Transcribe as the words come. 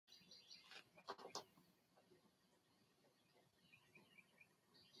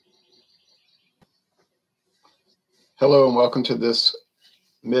Hello and welcome to this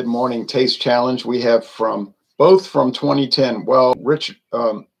mid-morning taste challenge. We have both from 2010. Well,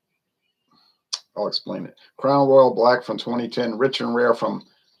 I'll explain it. Crown Royal Black from 2010, Rich and Rare from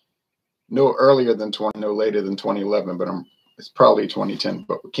no later than 2011, but it's probably 2010,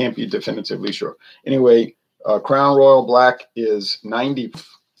 but we can't be definitively sure. Anyway, Crown Royal Black is 90,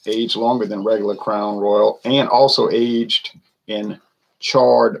 aged longer than regular Crown Royal, and also aged in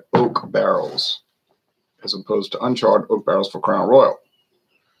charred oak barrels, as opposed to uncharred oak barrels for Crown Royal.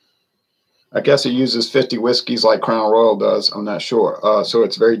 I guess it uses 50 whiskeys like Crown Royal does. I'm not sure. So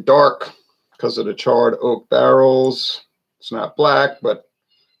it's very dark because of the charred oak barrels. It's not black, but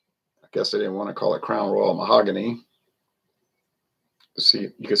I guess they didn't want to call it Crown Royal mahogany.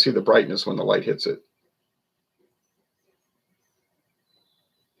 You can see the brightness when the light hits it.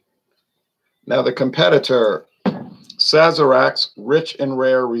 Now the competitor, Sazerac's Rich and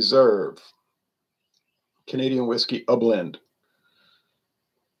Rare Reserve. Canadian whiskey, a blend.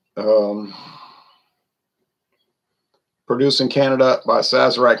 Produced in Canada by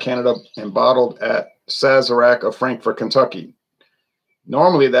Sazerac Canada and bottled at Sazerac of Frankfort, Kentucky.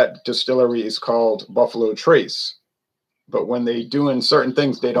 Normally that distillery is called Buffalo Trace, but when they doing certain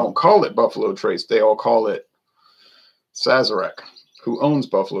things, they don't call it Buffalo Trace. They all call it Sazerac, who owns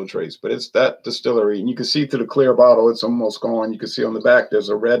Buffalo Trace, but it's that distillery. And you can see through the clear bottle, it's almost gone. You can see on the back, there's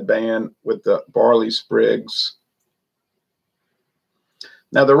a red band with the barley sprigs.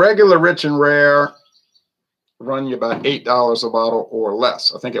 Now, the regular Rich and Rare run you about $8 a bottle or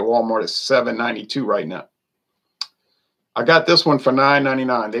less. I think at Walmart it's $7.92 right now. I got this one for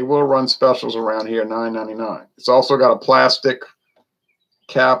 $9.99. They will run specials around here, $9.99. It's also got a plastic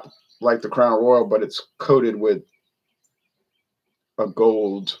cap like the Crown Royal, but it's coated with a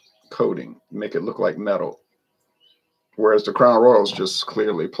gold coating, make it look like metal. Whereas the Crown Royal is just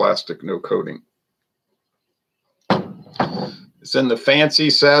clearly plastic, no coating. It's in the fancy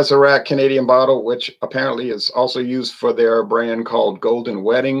Sazerac Canadian bottle, which apparently is also used for their brand called Golden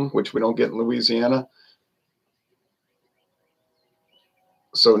Wedding, which we don't get in Louisiana.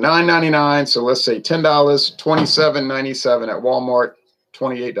 So $9.99, so let's say $10, $27.97 at Walmart,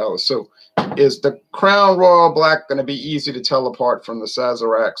 $28. So is the Crown Royal Black going to be easy to tell apart from the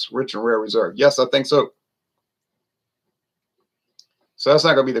Sazerac's Rich and Rare Reserve? Yes, I think so. So that's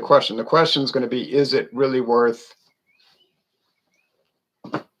not going to be the question. The question is going to be, is it really worth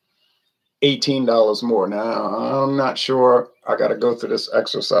 $18 more? Now, I'm not sure. I got to go through this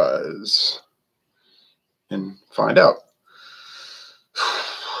exercise and find out.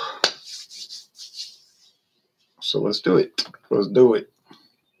 So let's do it. Let's do it.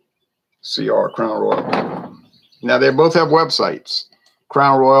 CR Crown Royal. Now, they both have websites.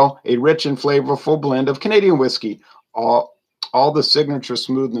 Crown Royal, a rich and flavorful blend of Canadian whiskey. All the signature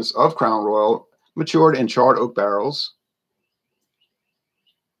smoothness of Crown Royal, matured in charred oak barrels.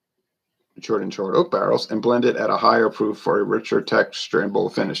 And blended at a higher proof for a richer texture and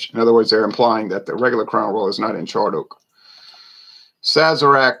bold finish. In other words, they're implying that the regular Crown Royal is not in charred oak.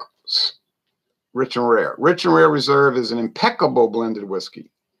 Sazerac's Rich and Rare. Rich and Rare Reserve is an impeccable blended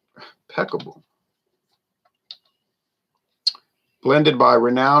whiskey. Impeccable. Blended by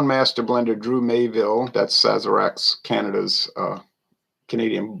renowned master blender Drew Mayville. That's Sazerac's Canada's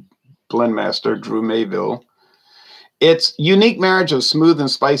Canadian blend master, Drew Mayville. Its unique marriage of smooth and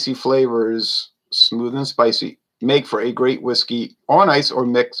spicy flavors, make for a great whiskey on ice or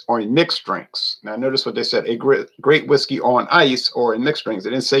in mixed drinks. Now notice what they said, a great whiskey on ice or in mixed drinks. They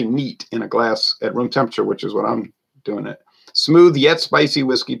didn't say neat in a glass at room temperature, which is what I'm doing it. Smooth yet spicy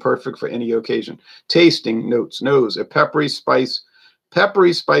whiskey, perfect for any occasion. Tasting notes, nose, a peppery spice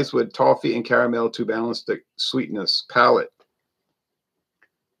with toffee and caramel to balance the sweetness. Palate.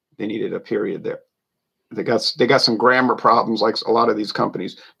 They needed a period there. They got some grammar problems like a lot of these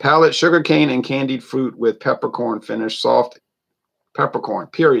companies. Palate, sugarcane and candied fruit with peppercorn finish, soft peppercorn,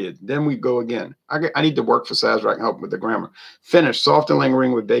 period. Then we go again. I need to work for Sazerac and help with the grammar. Finish, soft and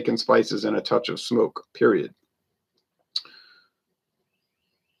lingering with bacon spices and a touch of smoke, period.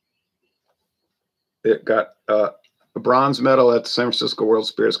 It got a bronze medal at the San Francisco World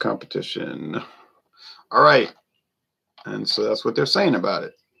Spirits Competition. All right. And so that's what they're saying about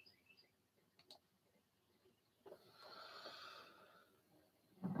it.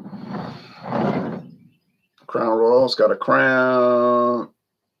 Crown Royal's got a crown,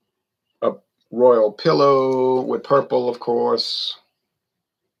 a royal pillow with purple, of course.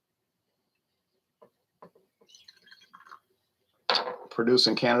 Produced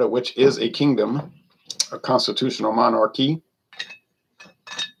in Canada, which is a kingdom, a constitutional monarchy,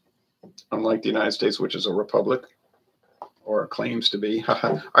 unlike the United States, which is a republic, or claims to be.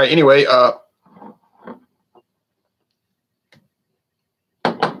 All right, anyway,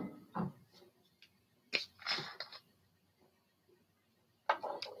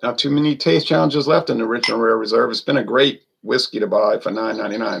 Not too many taste challenges left in the Rich and Rare Reserve. It's been a great whiskey to buy for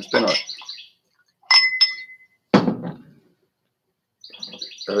 $9.99. It's been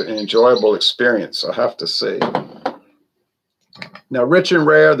an enjoyable experience, I have to say. Now, Rich and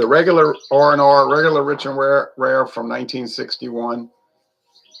Rare, the regular R&R, regular Rich and Rare from 1961.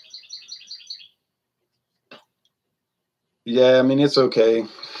 Yeah, I mean, it's okay.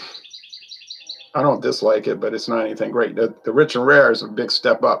 I don't dislike it, but it's not anything great. The Rich and Rare is a big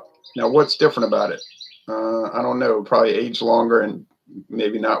step up. Now, what's different about it? I don't know. Probably aged longer and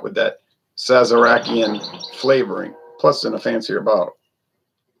maybe not with that Sazeracian flavoring, plus in a fancier bottle.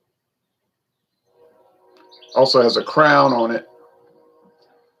 Also has a crown on it.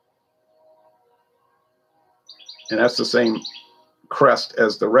 And that's the same crest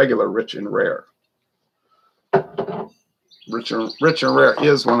as the regular Rich and Rare. Rich and Rare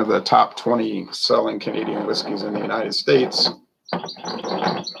is one of the top 20 selling Canadian whiskeys in the United States.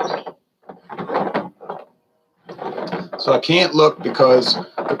 So I can't look because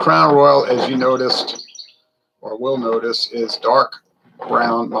the Crown Royal, as you noticed or will notice, is dark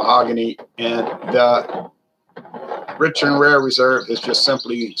brown mahogany, and the Rich and Rare Reserve is just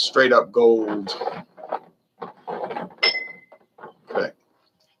simply straight up gold. Okay.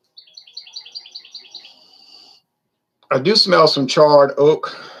 I do smell some charred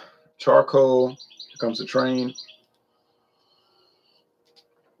oak, charcoal. Here comes the train.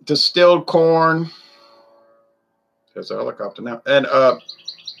 Distilled corn. There's a helicopter now. And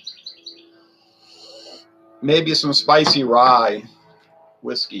maybe some spicy rye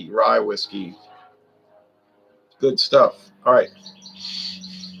whiskey. Good stuff. All right.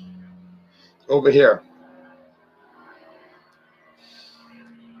 Over here.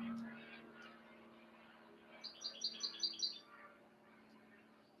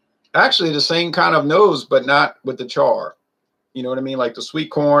 Actually, the same kind of nose, but not with the char. You know what I mean? Like the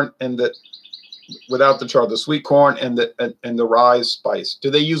sweet corn and the without the char, the sweet corn and the rye spice. Do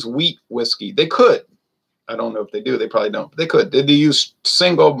they use wheat whiskey? They could. I don't know if they do. They probably don't. But they could. Did they use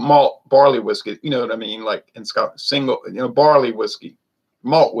single malt barley whiskey? You know what I mean? Like in Scotland, single, barley whiskey,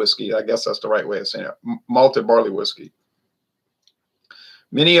 malt whiskey. I guess that's the right way of saying it. Malted barley whiskey.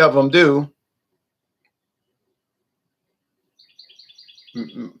 Many of them do.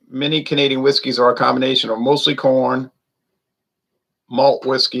 Many Canadian whiskeys are a combination of mostly corn, malt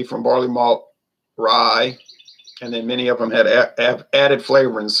whiskey from barley malt, rye, and then many of them had added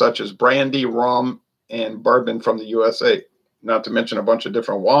flavorings such as brandy, rum, and bourbon from the USA. Not to mention a bunch of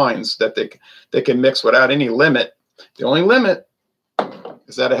different wines that they can mix without any limit. The only limit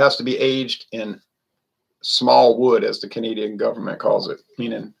is that it has to be aged in small wood, as the Canadian government calls it,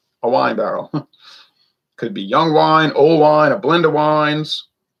 meaning a wine barrel. Could be young wine, old wine, a blend of wines,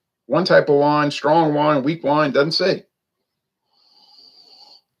 one type of wine, strong wine, weak wine, doesn't say.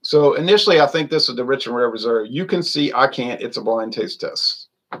 So initially, I think this is the Rich and Rare Reserve. You can see I can't. It's a blind taste test.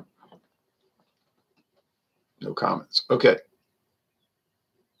 No comments. Okay.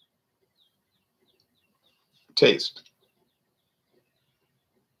 Taste.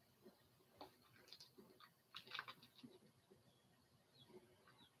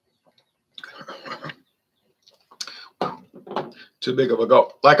 Too big of a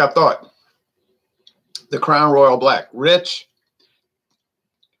gulp. Like I thought. The Crown Royal Black. Rich,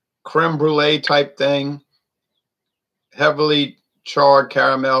 creme brulee type thing. Heavily charred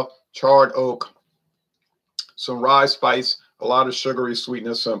caramel, charred oak, some rye spice, a lot of sugary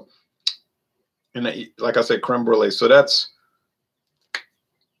sweetness, and like I said, creme brulee. So that's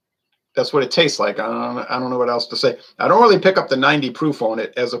what it tastes like. I don't know what else to say. I don't really pick up the 90 proof on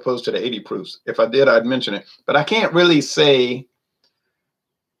it as opposed to the 80 proofs. If I did, I'd mention it. But I can't really say.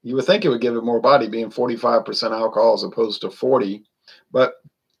 You would think it would give it more body, being 45% alcohol as opposed to 40. But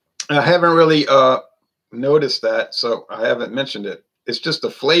I haven't really noticed that, so I haven't mentioned it. It's just the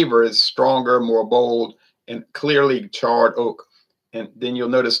flavor is stronger, more bold, and clearly charred oak. And then you'll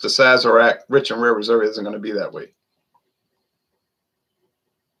notice the Sazerac Rich and Rare Reserve isn't going to be that way.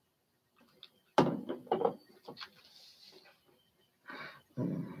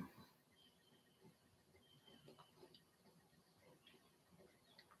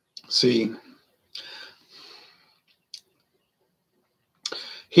 See,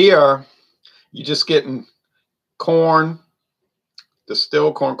 here you're just getting corn,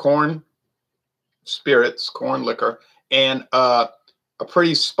 distilled corn spirits, corn liquor, and a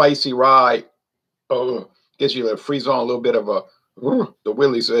pretty spicy rye. Oh, gives you a freeze on a little bit of the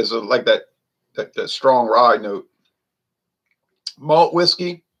willies is like that strong rye note. Malt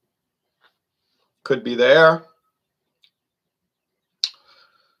whiskey could be there.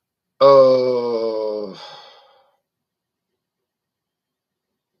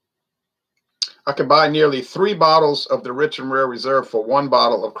 I could buy nearly 3 bottles of the Rich and Rare Reserve for 1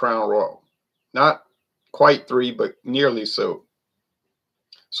 bottle of Crown Royal. Not quite 3, but nearly so.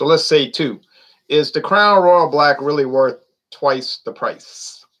 So let's say 2. Is the Crown Royal Black really worth twice the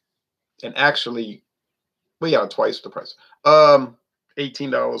price? And actually, well, yeah, twice the price.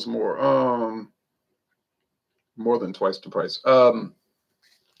 $18 more. More than twice the price.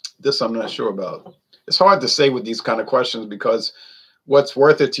 This I'm not sure about. It's hard to say with these kind of questions because what's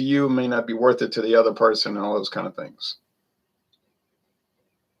worth it to you may not be worth it to the other person and all those kind of things.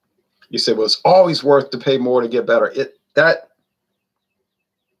 You say, well, it's always worth to pay more to get better. That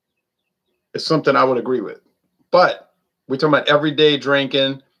is something I would agree with. But we're talking about everyday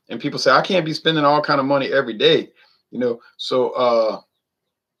drinking, and people say, I can't be spending all kind of money every day. You know, so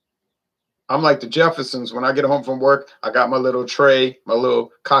I'm like the Jeffersons. When I get home from work, I got my little tray, my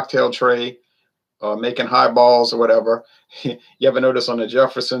little cocktail tray, making highballs or whatever. You ever notice on the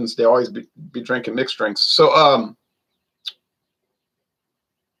Jeffersons, they always be drinking mixed drinks. So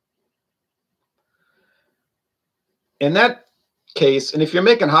in that case, and if you're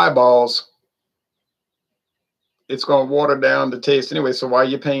making highballs, it's going to water down the taste anyway. So why are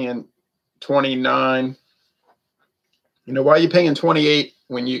you paying $29? You know, why are you paying $28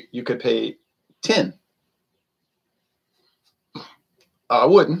 when you could pay $10? I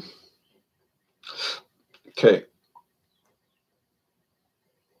wouldn't. Okay.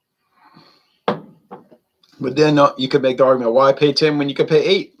 But then you could make the argument, why pay 10 when you could pay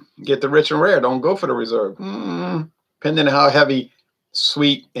 8? Get the Rich and Rare. Don't go for the Reserve. Depending on how heavy,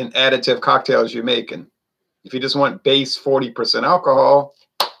 sweet, and additive cocktails you're making. If you just want base 40% alcohol,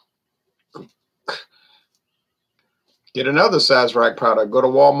 get another Sazerac product. Go to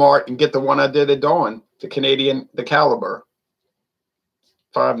Walmart and get the one I did at Dawn, the Caliber.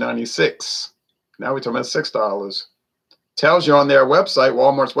 $5.96. Now we're talking about $6. Tells you on their website,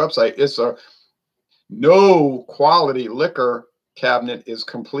 Walmart's website, it's a no quality liquor cabinet is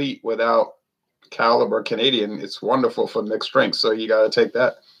complete without Caliber Canadian. It's wonderful for mixed drinks, so you got to take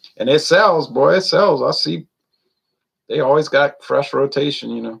that. And it sells, boy, it sells. I see they always got fresh rotation,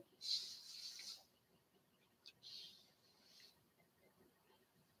 you know.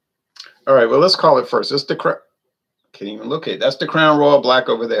 All right, well, let's call it first. It's the can't even look at it. That's the Crown Royal Black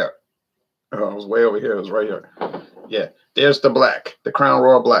over there. Oh, it was way over here. It was right here. Yeah, there's the black, the Crown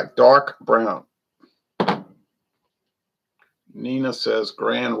Royal Black, dark brown. Nina says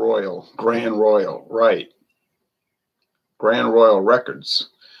Grand Royal, right. Grand Royal Records.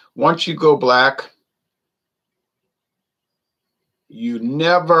 Once you go black, you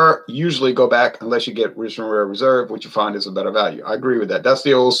never usually go back unless you get Rich and Rare Reserve, which you find is a better value. I agree with that. That's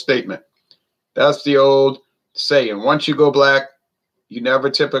the old statement. That's the old saying. Once you go black, you never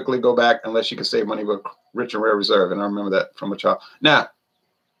typically go back unless you can save money with Rich and Rare Reserve. And I remember that from a child. Now,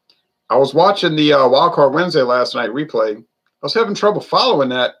 I was watching the Wild Card Wednesday last night replay. I was having trouble following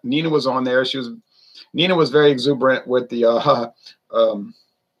that. Nina was on there. Nina was very exuberant with the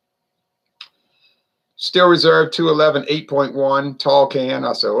Still Reserve 211 8.1 tall can.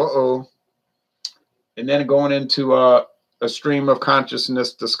 I said, uh-oh. And then going into a stream of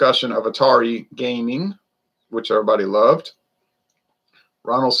consciousness discussion of Atari gaming, which everybody loved.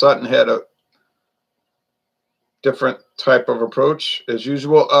 Ronald Sutton had a different type of approach as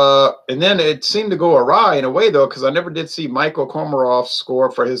usual. And then it seemed to go awry in a way, though, because I never did see Michael Komarov's score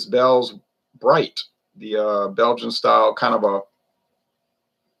for his Bell's Bright, the Belgian style, kind of a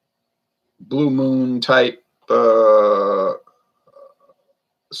Blue Moon type,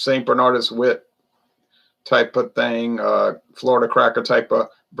 St. Bernardus Wit type of thing, Florida Cracker type of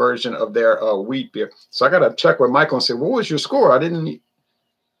version of their wheat beer. So I got to check with Michael and say, what was your score? I didn't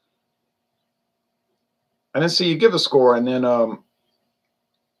see you give a score. And then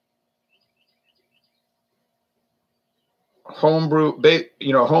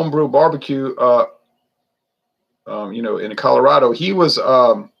homebrew barbecue, in Colorado, he was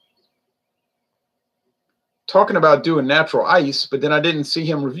talking about doing natural ice, but then I didn't see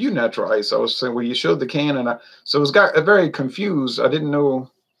him review natural ice. I was saying, well, you showed the can, and so it was very confused. I didn't know.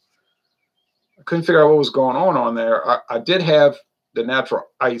 I couldn't figure out what was going on there. I did have the natural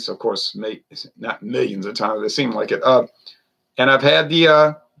ice, of course, not millions of times. It seemed like it. And I've had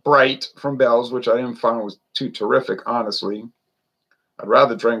the Bright from Bell's, which I didn't find was too terrific, honestly. I'd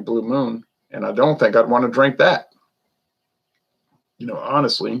rather drink Blue Moon, and I don't think I'd want to drink that.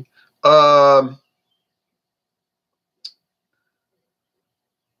 Honestly.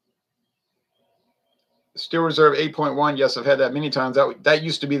 Steel Reserve 8.1. Yes, I've had that many times. That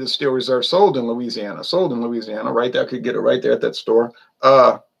used to be the Steel Reserve sold in Louisiana, right there. I could get it right there at that store.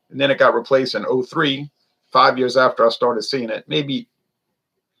 And then it got replaced in 03, 5 years after I started seeing it. Maybe,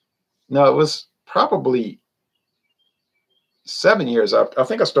 no, it was probably 7 years. I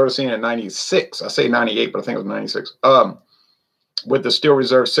think I started seeing it in 96. I say 98, but I think it was 96. With the Steel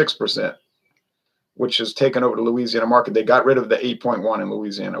Reserve 6%, which has taken over the Louisiana market. They got rid of the 8.1 in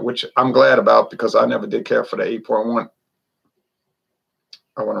Louisiana, which I'm glad about because I never did care for the 8.1.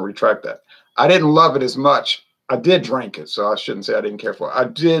 I want to retract that. I didn't love it as much. I did drink it, so I shouldn't say I didn't care for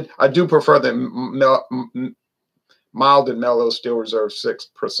it. I do prefer the mild and mellow Steel Reserve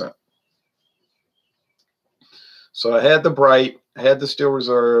 6%. So I had the Bright, I had the Steel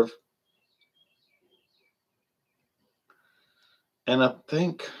Reserve, and I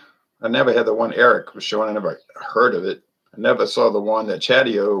think I never had the one Eric was showing. I never heard of it. I never saw the one that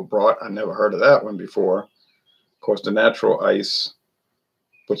Diageo brought. I never heard of that one before. Of course, the Natural Ice,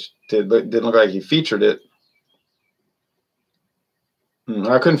 which didn't look like he featured it.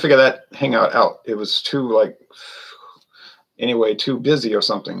 I couldn't figure that hangout out. It was too too busy or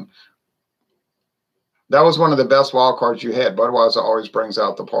something. That was one of the best wild cards you had. Budweiser always brings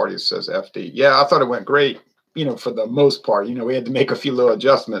out the parties, says FD. Yeah, I thought it went great, for the most part. We had to make a few little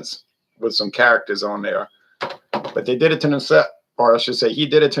adjustments with some characters on there. But they did it to themselves, or I should say he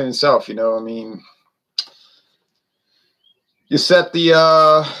did it to himself, you set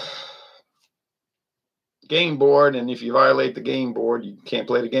the game board, and if you violate the game board, you can't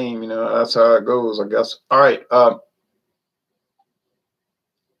play the game. That's how it goes, I guess. All right.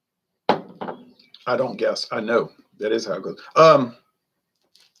 I don't guess. I know that is how it goes.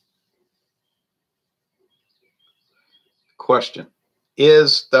 Question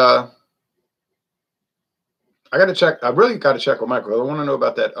is I got to check. I really got to check with Michael. I want to know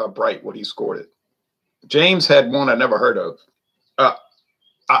about that Bright, what he scored it. James had one I never heard of.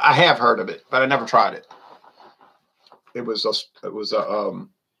 I have heard of it, but I never tried it. It was a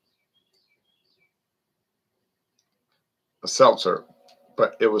seltzer,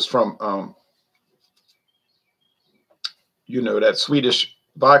 but it was from that Swedish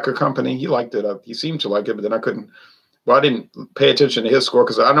vodka company. He liked it. He seemed to like it, but then I couldn't. Well, I didn't pay attention to his score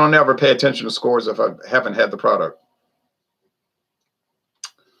because I don't ever pay attention to scores if I haven't had the product.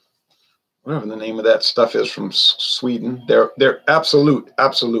 Whatever the name of that stuff is from Sweden. They're absolute.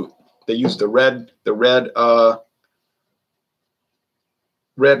 They use the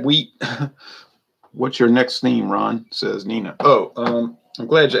red wheat. What's your next theme, Ron? Says Nina. Oh, I'm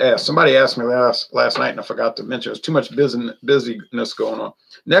glad you asked. Somebody asked me last night, and I forgot to mention. There's too much busyness going on.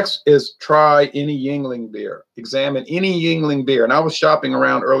 Next is try any Yuengling beer. Examine any Yuengling beer. And I was shopping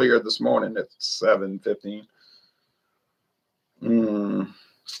around earlier this morning at 7:15.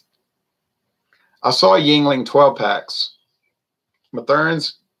 I saw Yuengling 12 packs.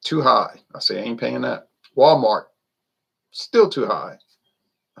 Mathern's too high. I say I ain't paying that. Walmart still too high.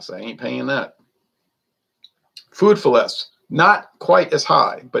 I say I ain't paying that. Food for Less. Not quite as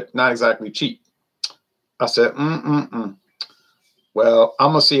high, but not exactly cheap. I said, Well,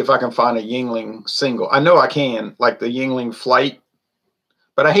 I'm going to see if I can find a Yuengling single. I know I can, like the Yuengling Flight.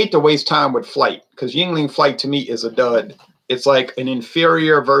 But I hate to waste time with Flight because Yuengling Flight to me is a dud. It's like an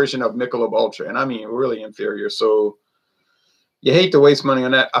inferior version of Michelob Ultra. And I mean really inferior. So you hate to waste money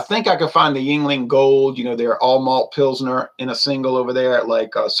on that. I think I could find the Yuengling Gold. They're all malt Pilsner in a single over there at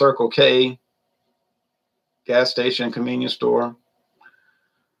like Circle K. Gas station, convenience store.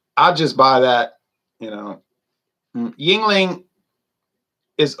 I'll just buy that, Yuengling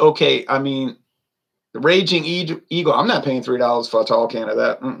is okay. I mean, the Raging Eagle, I'm not paying $3 for a tall can of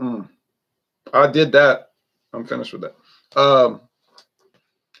that. I did that. I'm finished with that.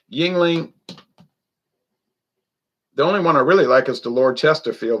 Yuengling, the only one I really like is the Lord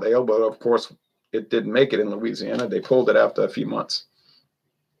Chesterfield Ale, but of course it didn't make it in Louisiana. They pulled it after a few months.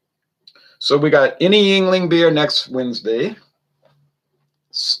 So we got any Yuengling beer next Wednesday.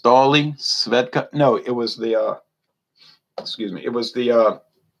 Stoli, Svedka. No, it was the excuse me. It was the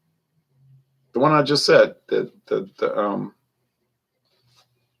one I just said. The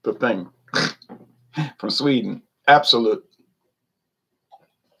thing from Sweden. Absolute.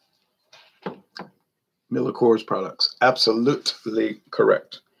 Miller Coors products. Absolutely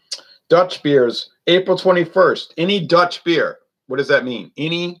correct. Dutch beers, April 21st. Any Dutch beer. What does that mean?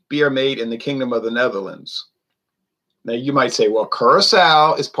 Any beer made in the Kingdom of the Netherlands. Now you might say, well,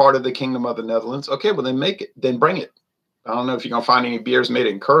 Curaçao is part of the Kingdom of the Netherlands. Okay, well then make it, then bring it. I don't know if you're gonna find any beers made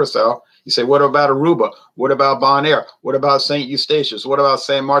in Curaçao. You say, what about Aruba? What about Bonaire? What about Saint Eustatius? What about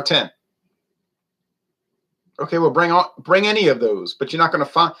Saint Martin? Okay, well bring any of those, but you're not gonna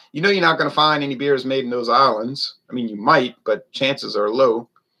find. You're not gonna find any beers made in those islands. I mean, you might, but chances are low.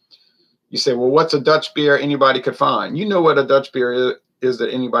 You say, well, what's a Dutch beer anybody could find? You know what a Dutch beer is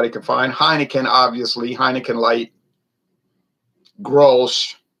that anybody can find. Heineken, obviously. Heineken Light.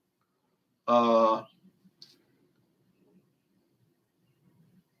 Grolsch. Some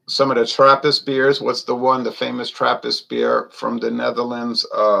of the Trappist beers. What's the one? The famous Trappist beer from the Netherlands.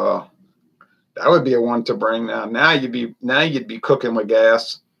 That would be a one to bring now. Now you'd be cooking with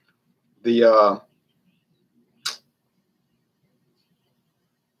gas. The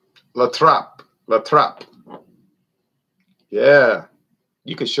La Trappe. Yeah,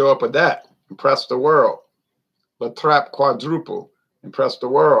 you could show up with that. Impress the world. La Trappe quadruple. Impress the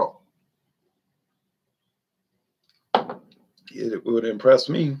world. It would impress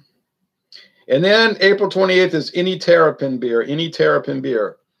me. And then April 28th is any Terrapin beer. Any Terrapin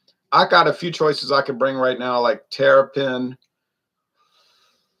beer. I got a few choices I could bring right now, like Terrapin.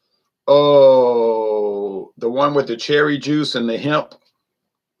 Oh, the one with the cherry juice and the hemp.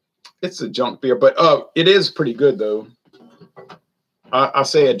 It's a junk beer, but it is pretty good though. I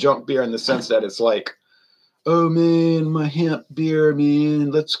say a junk beer in the sense that it's like, oh man, my hemp beer,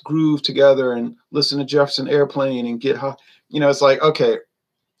 man, let's groove together and listen to Jefferson Airplane and get high. You know, it's like, okay,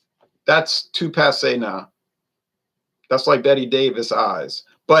 that's too passe now. That's like Betty Davis eyes.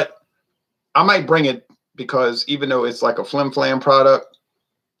 But I might bring it because even though it's like a flim flam product,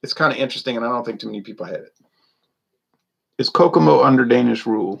 it's kind of interesting and I don't think too many people had it. It's Kokomo under Danish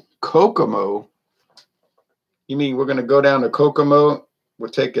rule. Kokomo? You mean we're going to go down to Kokomo? We'll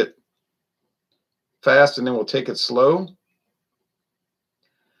take it fast and then we'll take it slow?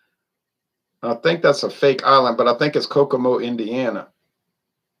 I think that's a fake island, but I think it's Kokomo, Indiana.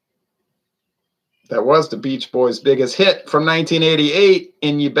 That was the Beach Boys' biggest hit from 1988.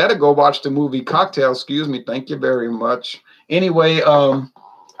 And you better go watch the movie Cocktail. Excuse me. Thank you very much. Anyway,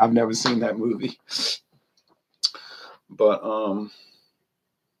 I've never seen that movie. But I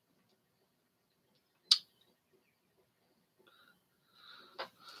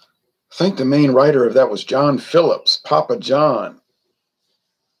think the main writer of that was John Phillips, Papa John.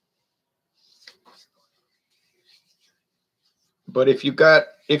 But if you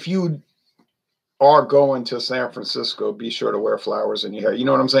are going to San Francisco, be sure to wear flowers in your hair. You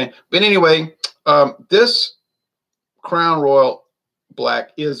know what I'm saying? But anyway, this Crown Royal Black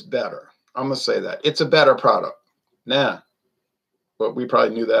is better. I'm going to say that. It's a better product. Nah. But we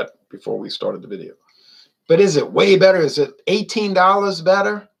probably knew that before we started the video. But is it way better? Is it $18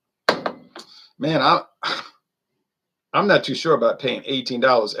 better? Man, I'm not too sure about paying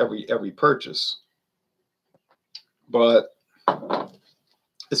 $18 every purchase. But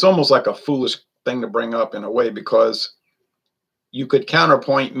it's almost like a foolish thing to bring up in a way, because you could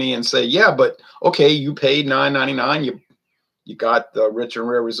counterpoint me and say, yeah, but okay, you paid $9.99. You got the Rich and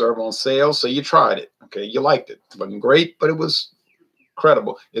Rare Reserve on sale, so you tried it. Okay, you liked it. It wasn't great, but it was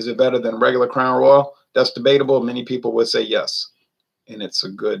credible. Is it better than regular Crown Royal? That's debatable. Many people would say yes. And it's a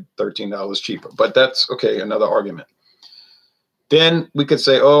good $13 cheaper. But that's, okay, another argument. Then we could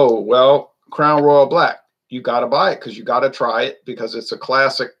say, oh, well, Crown Royal Black. You got to buy it because you got to try it, because it's a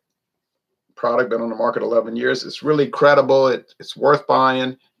classic product, been on the market 11 years. It's really credible. It's worth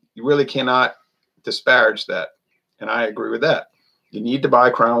buying. You really cannot disparage that. And I agree with that. You need to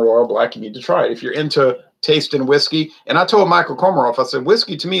buy Crown Royal Black. You need to try it. If you're into tasting whiskey, and I told Michael Komaroff, I said,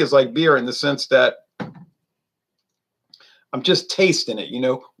 whiskey to me is like beer in the sense that I'm just tasting it, you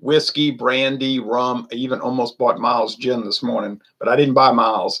know, whiskey, brandy, rum. I even almost bought Miles gin this morning, but I didn't buy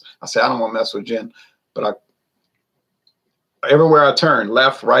Miles. I said, I don't want to mess with gin. But everywhere I turn,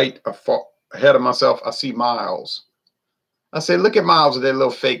 left, right, ahead of myself, I see Miles. I say, look at Miles with that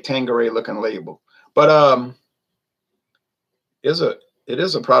little fake Tanqueray looking label. But it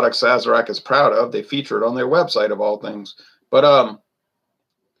is a product Sazerac is proud of. They feature it on their website of all things. But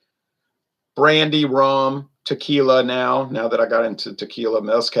brandy, rum, tequila now that I got into tequila,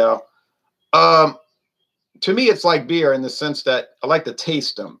 mezcal. To me, it's like beer in the sense that I like to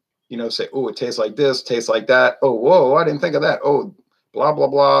taste them. You know, say, oh, it tastes like this, tastes like that. Oh, whoa, I didn't think of that. Oh, blah, blah,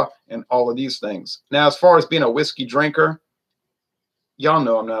 blah, and all of these things. Now, as far as being a whiskey drinker, y'all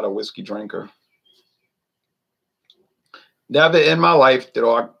know I'm not a whiskey drinker. Never in my life did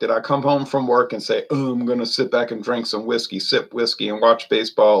I come home from work and say, oh, I'm going to sit back and drink some whiskey, sip whiskey, and watch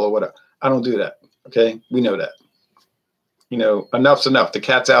baseball or whatever. I don't do that, okay? We know that. You know, enough's enough. The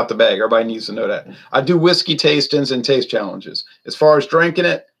cat's out the bag. Everybody needs to know that. I do whiskey tastings and taste challenges. As far as drinking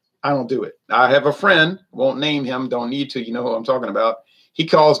it, I don't do it. I have a friend, won't name him, don't need to. You know who I'm talking about. He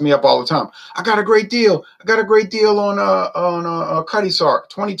calls me up all the time. I got a great deal. I got a great deal on Cuddy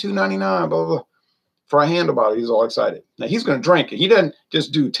Sark, $22.99, blah, blah, blah. For a handle bottle, he's all excited. Now he's going to drink it. He doesn't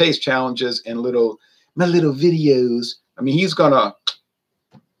just do taste challenges and my little videos. I mean, he's going to,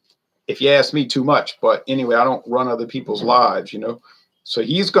 if you ask me, too much. But anyway, I don't run other people's lives, you know. So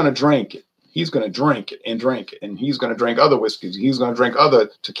he's going to drink it. He's going to drink and drink, and he's going to drink other whiskeys. He's going to drink other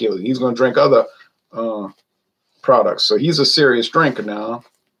tequila. He's going to drink other products. So he's a serious drinker now,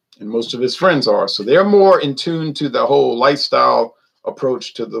 and most of his friends are. So they're more in tune to the whole lifestyle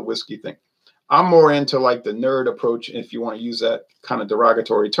approach to the whiskey thing. I'm more into like the nerd approach, if you want to use that kind of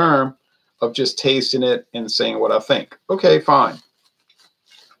derogatory term, of just tasting it and saying what I think. Okay, fine.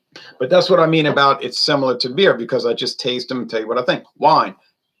 But that's what I mean about it's similar to beer, because I just taste them and tell you what I think. Wine,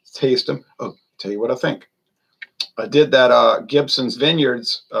 taste them, oh, tell you what I think. I did that Gibson's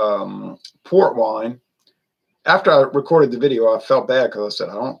Vineyards port wine. After I recorded the video, I felt bad because I said,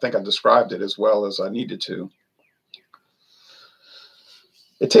 I don't think I described it as well as I needed to.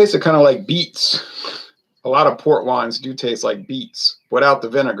 It tasted kind of like beets. A lot of port wines do taste like beets without the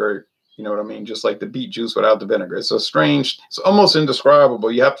vinegar. You know what I mean? Just like the beet juice without the vinegar. It's a strange, it's almost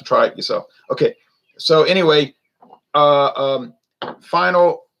indescribable. You have to try it yourself. Okay. So anyway,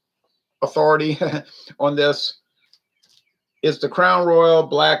 final authority on this. Is the Crown Royal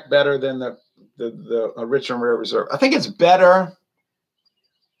Black better than the Rich and Rare Reserve? I think it's better,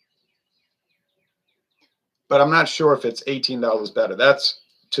 but I'm not sure if it's $18 better. That's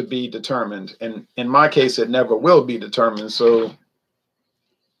to be determined. And in my case, it never will be determined. So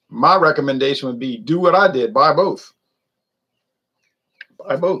my recommendation would be do what I did. Buy both.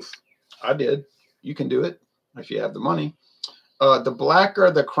 Buy both. I did. You can do it if you have the money. The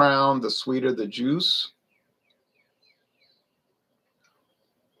blacker the Crown, the sweeter the juice.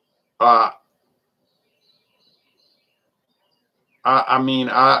 The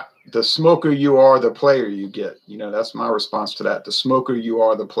smoker you are, the player you get. You know, that's my response to that. The smoker you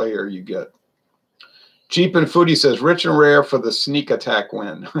are, the player you get. Cheap and Foodie says, Rich and Rare for the sneak attack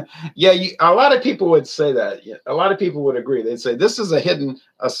win. Yeah, a lot of people would say that. Yeah, a lot of people would agree. They'd say, this is a hidden,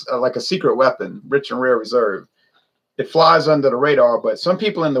 like a secret weapon, Rich and Rare Reserve. It flies under the radar, but some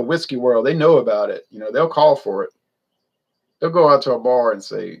people in the whiskey world, they know about it. You know, they'll call for it. They'll go out to a bar and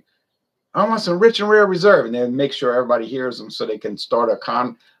say, I want some Rich and Rare Reserve, and then make sure everybody hears them so they can start a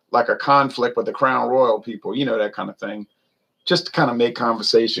conflict with the Crown Royal people, you know, that kind of thing. Just to kind of make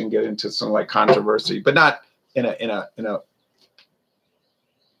conversation, get into some like controversy, but not in a, you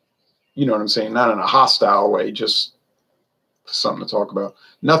know what I'm saying? Not in a hostile way, just something to talk about.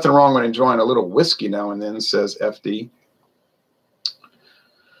 Nothing wrong with enjoying a little whiskey now and then, says FD.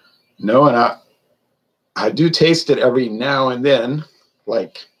 No, and I do taste it every now and then,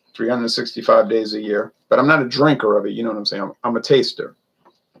 like 365 days a year, but I'm not a drinker of it. You know what I'm saying? I'm a taster.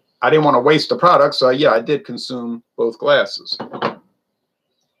 I didn't want to waste the product, so yeah, I did consume both glasses.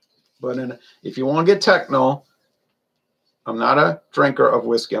 But if you want to get techno, I'm not a drinker of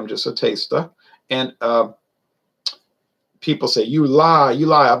whiskey. I'm just a taster. And people say, you lie, you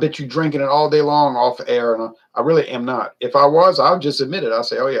lie. I bet you drinking it all day long off air. And I really am not. If I was, I would just admit it. I'll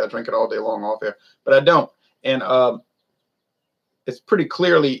say, oh yeah, I drink it all day long off air. But I don't. And it's pretty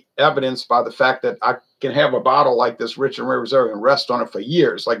clearly evidenced by the fact that I can have a bottle like this Rich and Rare Reserve and rest on it for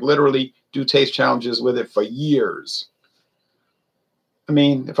years, like literally do taste challenges with it for years. I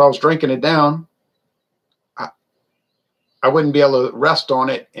mean, if I was drinking it down, I wouldn't be able to rest on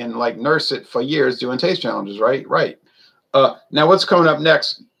it and like nurse it for years doing taste challenges, right? Right. Now what's coming up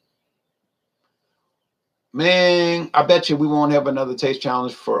next? Man, I bet you we won't have another taste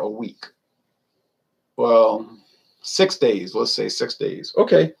challenge for a week. Well, 6 days, let's say 6 days.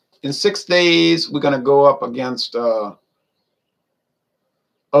 Okay. In 6 days, we're going to go up against, this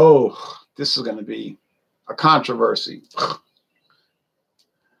is going to be a controversy.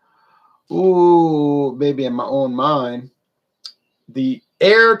 Ooh, maybe in my own mind. The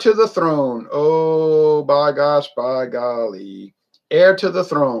heir to the throne. Oh, by gosh, by golly. Heir to the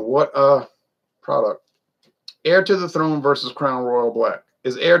throne. What a product. Heir to the throne versus Crown Royal Black.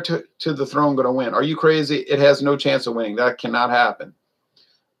 Is heir to the throne going to win? Are you crazy? It has no chance of winning. That cannot happen.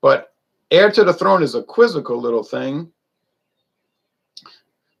 But heir to the throne is a quizzical little thing.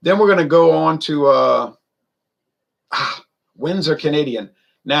 Then we're going to go on to Windsor Canadian.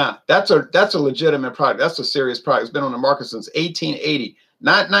 Now, that's a legitimate product. That's a serious product. It's been on the market since 1880.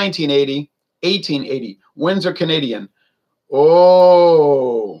 Not 1980, 1880. Windsor Canadian.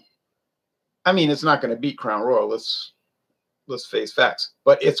 Oh. I mean, it's not going to beat Crown Royal. Let's face facts.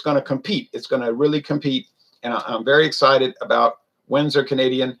 But it's going to compete. It's going to really compete. And I'm very excited about Windsor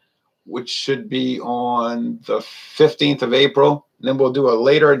Canadian, which should be on the 15th of April. And then we'll do a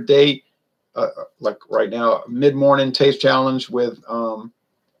later date, like right now, mid-morning taste challenge with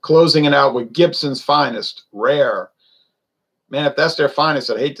closing it out with Gibson's Finest, Rare. Man, if that's their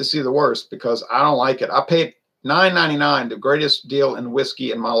finest, I'd hate to see the worst because I don't like it. I paid $9.99, the greatest deal in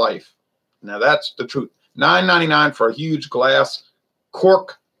whiskey in my life. Now, that's the truth. $9.99 for a huge glass,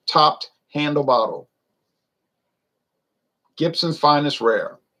 cork-topped, handle bottle. Gibson's Finest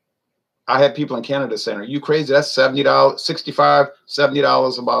Rare. I had people in Canada saying, are you crazy? That's $70, $65,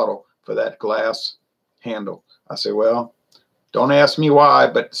 $70 a bottle for that glass handle. I say, well, don't ask me why,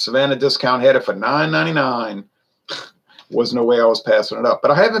 but Savannah Discount had it for $9.99. Was no way I was passing it up.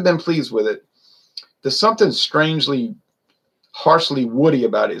 But I haven't been pleased with it. There's something strangely, harshly woody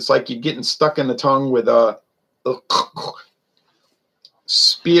about it. It's like you're getting stuck in the tongue with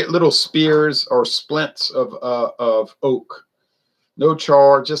little spears or splints of oak. No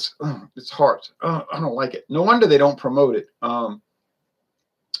char, just it's hard. I don't like it. No wonder they don't promote it.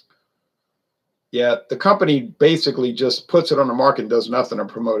 Yeah, the company basically just puts it on the market and does nothing to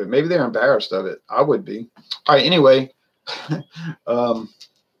promote it. Maybe they're embarrassed of it. I would be. All right, anyway.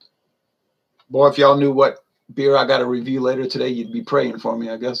 Boy, if y'all knew what beer I got to review later today, you'd be praying for me,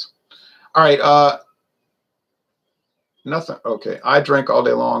 I guess. All right, nothing. Okay, I drink all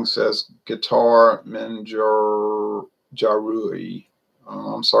day long, says Guitar Menjarui.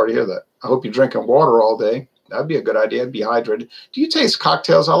 I'm sorry to hear that. I hope you're drinking water all day. That'd be a good idea. Be hydrated. Do you taste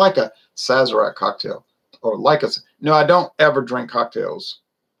cocktails? I like a Sazerac cocktail. Or no, I don't ever drink cocktails.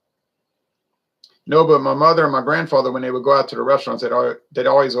 No, but my mother and my grandfather, when they would go out to the restaurants, they'd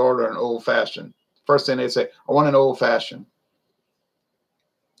always order an old-fashioned. First thing they'd say, I want an old-fashioned.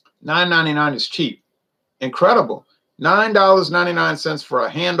 $9.99 is cheap. Incredible. $9.99 for a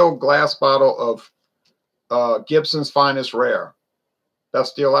handle glass bottle of Gibson's Finest Rare.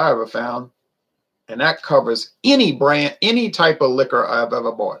 Best deal I ever found. And that covers any brand, any type of liquor I've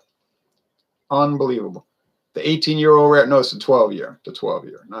ever bought. Unbelievable. The 18-year-old rare, no, it's the 12-year. The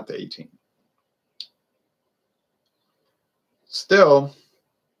 12-year, not the 18. Still,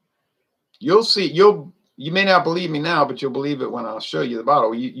 you'll see. You may not believe me now, but you'll believe it when I'll show you the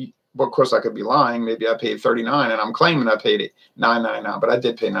bottle. Well, of course, I could be lying. Maybe I paid $39, and I'm claiming I paid it $9.99, but I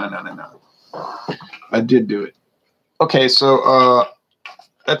did pay $9.99. I did do it. Okay, so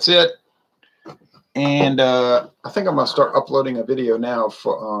that's it. And I think I'm gonna start uploading a video now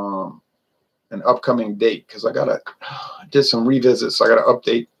for an upcoming date because I did some revisits. So I gotta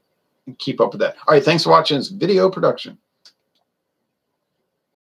update and keep up with that. All right, thanks for watching this video production.